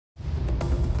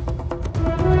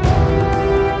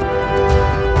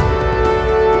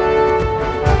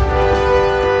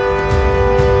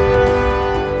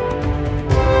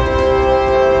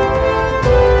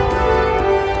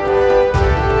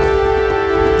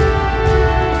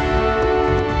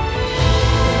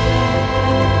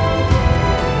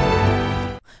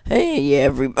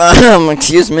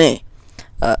Excuse me.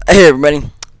 Hey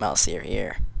everybody, Melaciour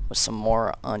here with some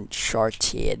more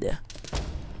Uncharted.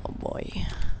 Oh boy,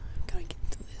 gotta get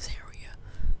through this area.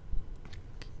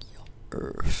 Yo,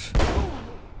 Earth.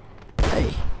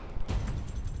 Hey,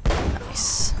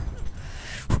 nice.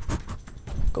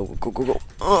 Go, go, go, go,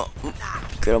 go.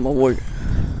 Get on my way.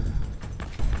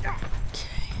 Okay,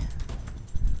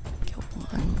 get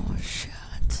one more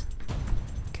shot.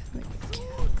 Gotta make it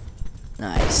count.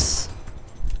 Nice.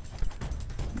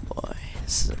 Boy,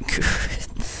 this is good.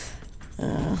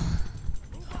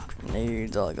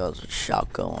 Grenades, all I got is a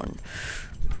shotgun.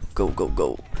 Go, go,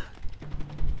 go.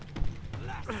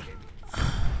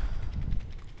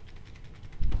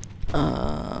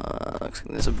 Looks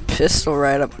like there's a pistol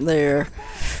right up there.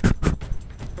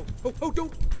 Oh,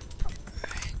 don't.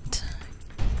 Right.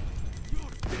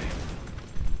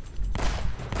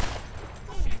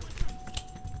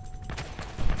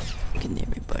 Can hear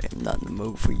me, buddy. I'm not in the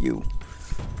mood for you.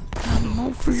 Not in the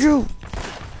mood for you.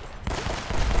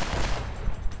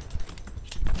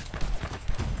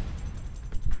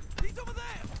 He's over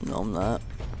there. No, I'm not.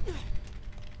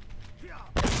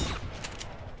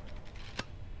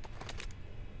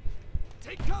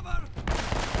 Take cover.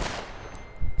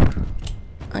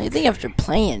 I think after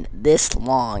playing this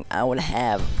long, I would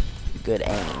have good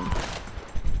aim.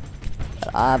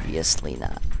 But obviously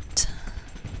not.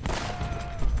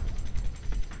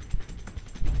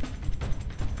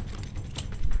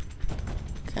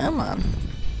 Come on.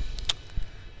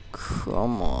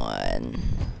 Come on.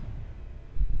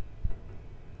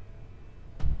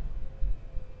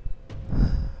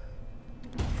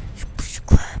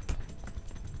 Crap.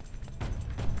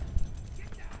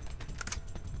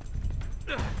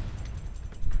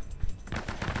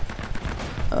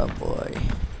 Oh boy.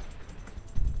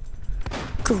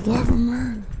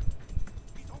 Government.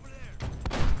 He's over there.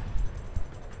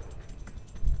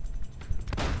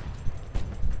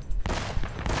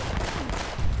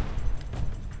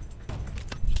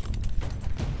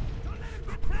 Don't let him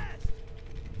get past.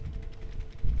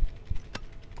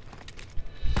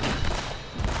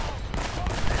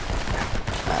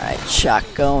 Alright,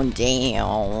 shotgun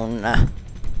down.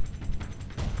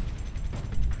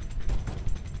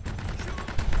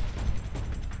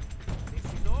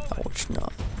 Oh, it's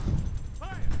not.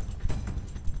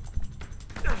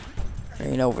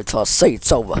 Ain't over till I say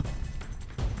it's over.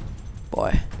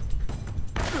 Boy.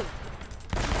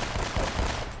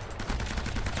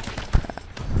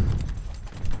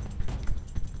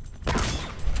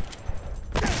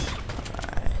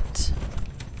 Alright.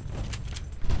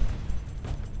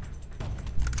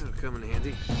 That'll come in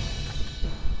handy.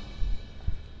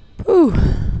 Whew.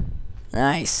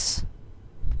 Nice.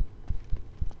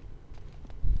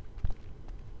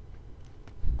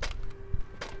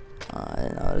 I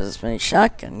didn't know there's this many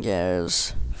shotgun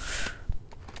goes.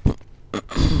 This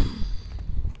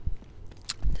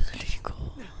is really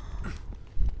cool.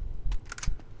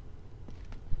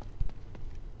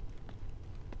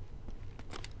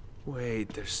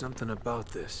 Wait, there's something about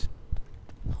this.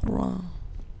 Hold on.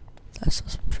 I saw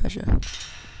some treasure.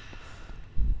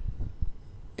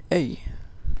 Hey.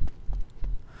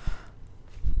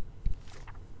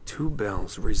 Two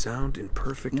bells resound in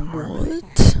perfect harmony.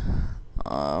 What?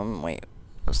 Wait.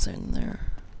 What's there in there?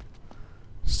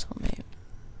 So maybe.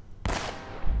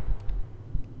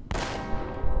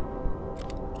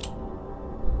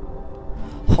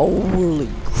 Holy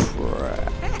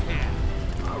crap.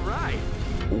 All right.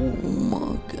 Oh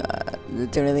my god. Does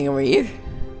it do anything over here?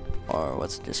 Or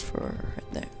what's it just for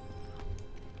right there?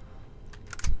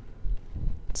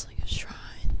 It's like a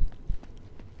shrine.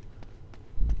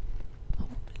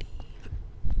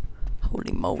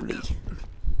 Holy moly.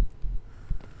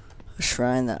 A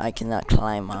shrine that I cannot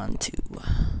climb onto.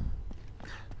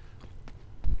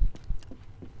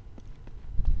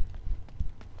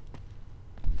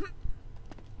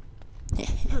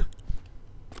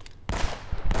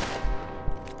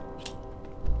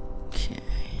 Okay.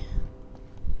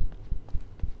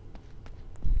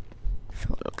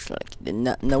 So it looks like there's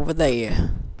nothing over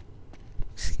there.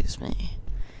 Excuse me.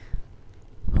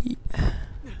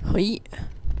 Wait.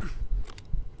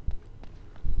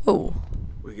 Oh.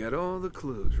 We got all the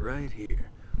clues right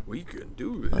here. We can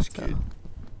do this, Let's go. kid.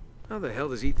 How the hell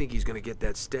does he think he's gonna get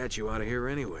that statue out of here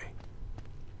anyway?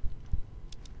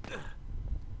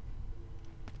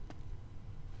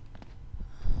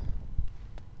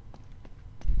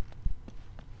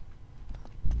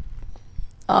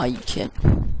 Oh, you can't.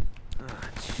 Ah,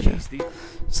 jeez, the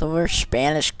Silver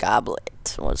Spanish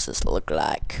goblet. What's this look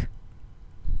like?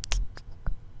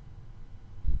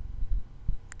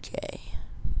 Okay.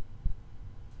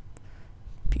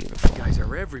 Beautiful. guys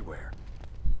are everywhere.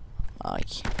 Like,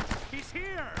 He's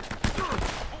here.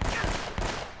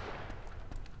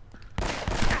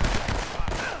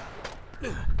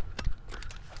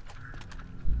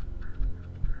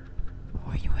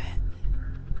 where you at?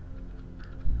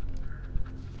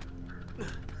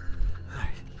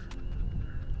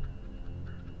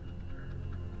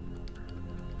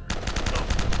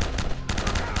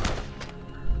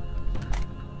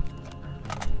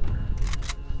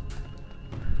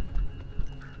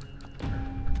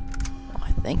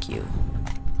 Why, thank you.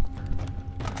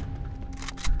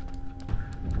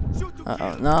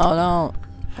 Uh-oh, no,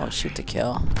 don't shoot to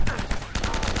kill.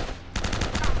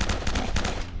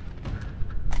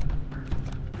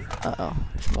 Uh-oh,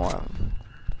 there's more of them.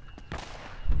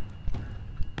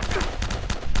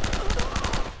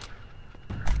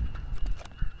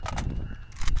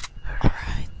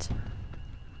 Alright.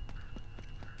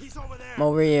 He's over there. I'm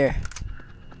over here.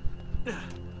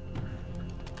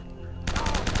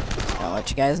 I'll let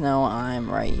you guys know I'm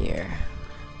right here.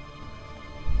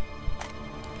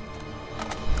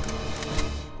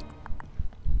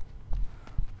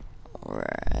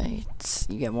 Alright.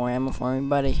 You got more ammo for me,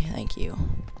 buddy? Thank you.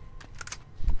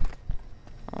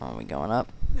 Are we going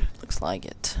up? Looks like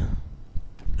it.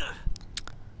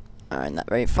 Alright, not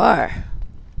very far.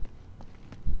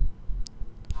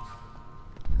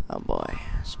 Oh boy,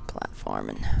 some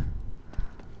platforming.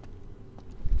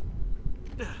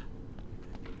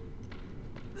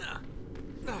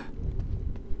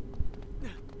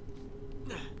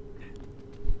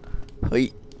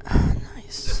 Hey,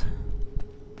 nice.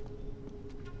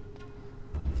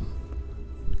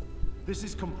 This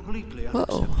is completely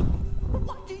Uh-oh. unacceptable.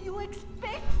 What do you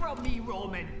expect from me,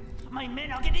 Roman? My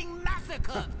men are getting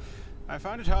massacred! I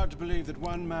find it hard to believe that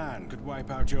one man could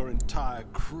wipe out your entire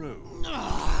crew.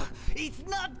 Ugh, it's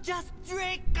not just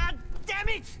Drake, god damn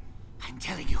it! I'm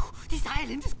telling you, this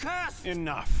island is cursed!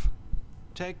 Enough.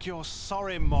 Take your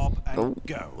sorry mob and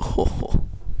go. Oh.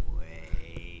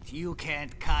 Wait, you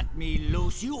can't cut me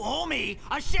loose. You owe me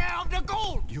a share of the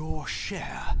gold! Your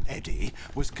share, Eddie,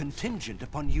 was contingent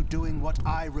upon you doing what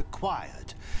I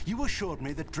required. You assured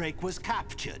me that Drake was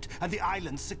captured and the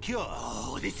island secure.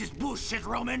 Oh, this is bullshit,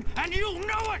 Roman, and you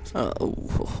know it!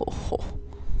 Oh.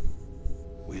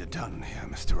 We are done here,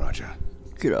 Mr. Roger.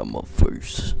 Get out of my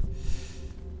face.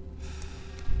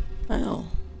 Ow.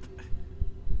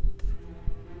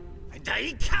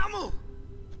 Dai camo!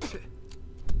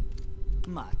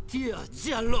 Mattia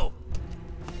Giallo!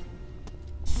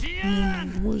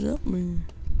 What does that mean?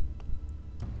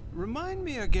 Remind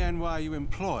me again why you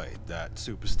employed that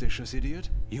superstitious idiot.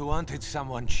 You wanted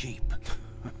someone cheap.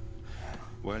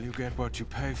 Well, you get what you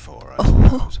pay for, I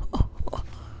suppose.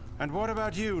 And what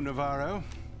about you, Navarro?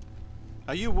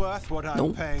 Are you worth what I'm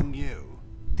Nope. paying you?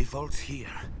 Default's here.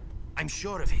 I'm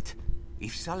sure of it.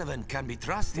 If Sullivan can be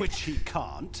trusted... Which he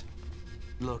can't.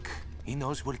 Look, he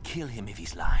knows we'll kill him if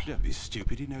he's lying. Don't be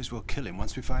stupid. He knows we'll kill him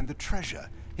once we find the treasure.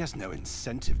 He has no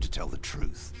incentive to tell the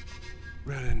truth.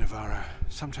 Really, Navarro,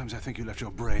 sometimes I think you left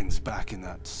your brains back in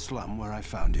that slum where I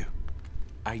found you.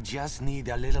 I just need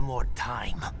a little more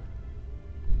time.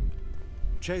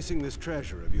 Chasing this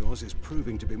treasure of yours is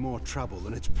proving to be more trouble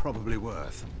than it's probably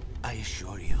worth. I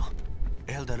assure you,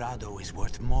 El Dorado is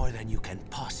worth more than you can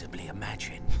possibly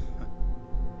imagine.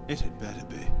 It had better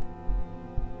be.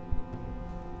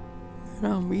 And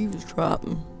I'm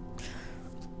eavesdropping.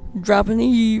 Dropping the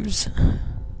eaves.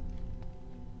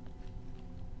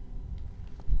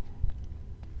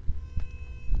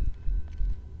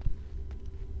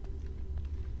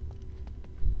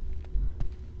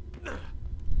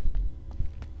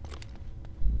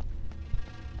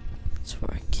 That's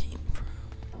where I came from.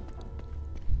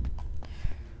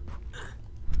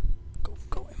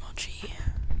 Go, emoji.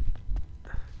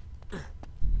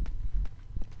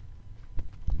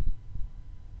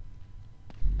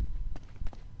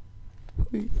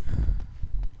 Wait.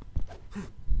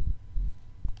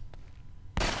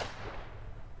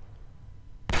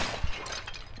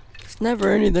 There's never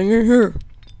anything in here.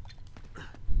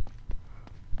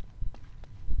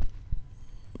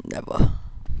 Never.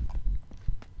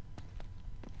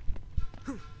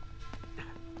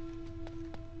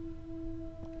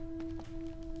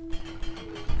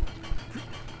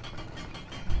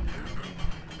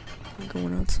 I'm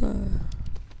going outside.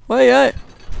 Wait.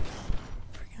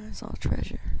 Freaking I saw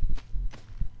treasure.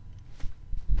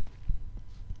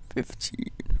 15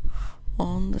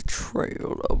 on the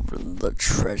trail over the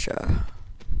treasure.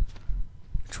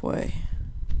 Which way?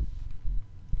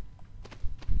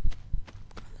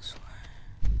 Go this way.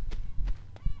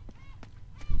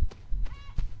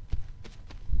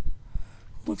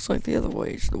 Looks like the other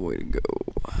way is the way to go.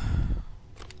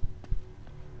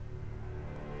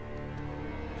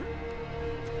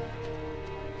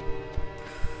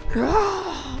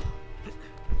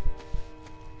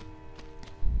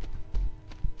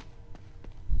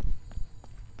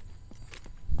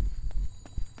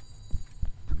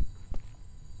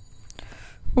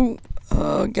 Ooh,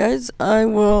 guys, I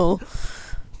will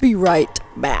be right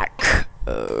back.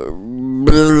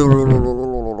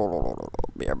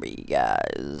 BRB,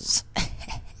 guys.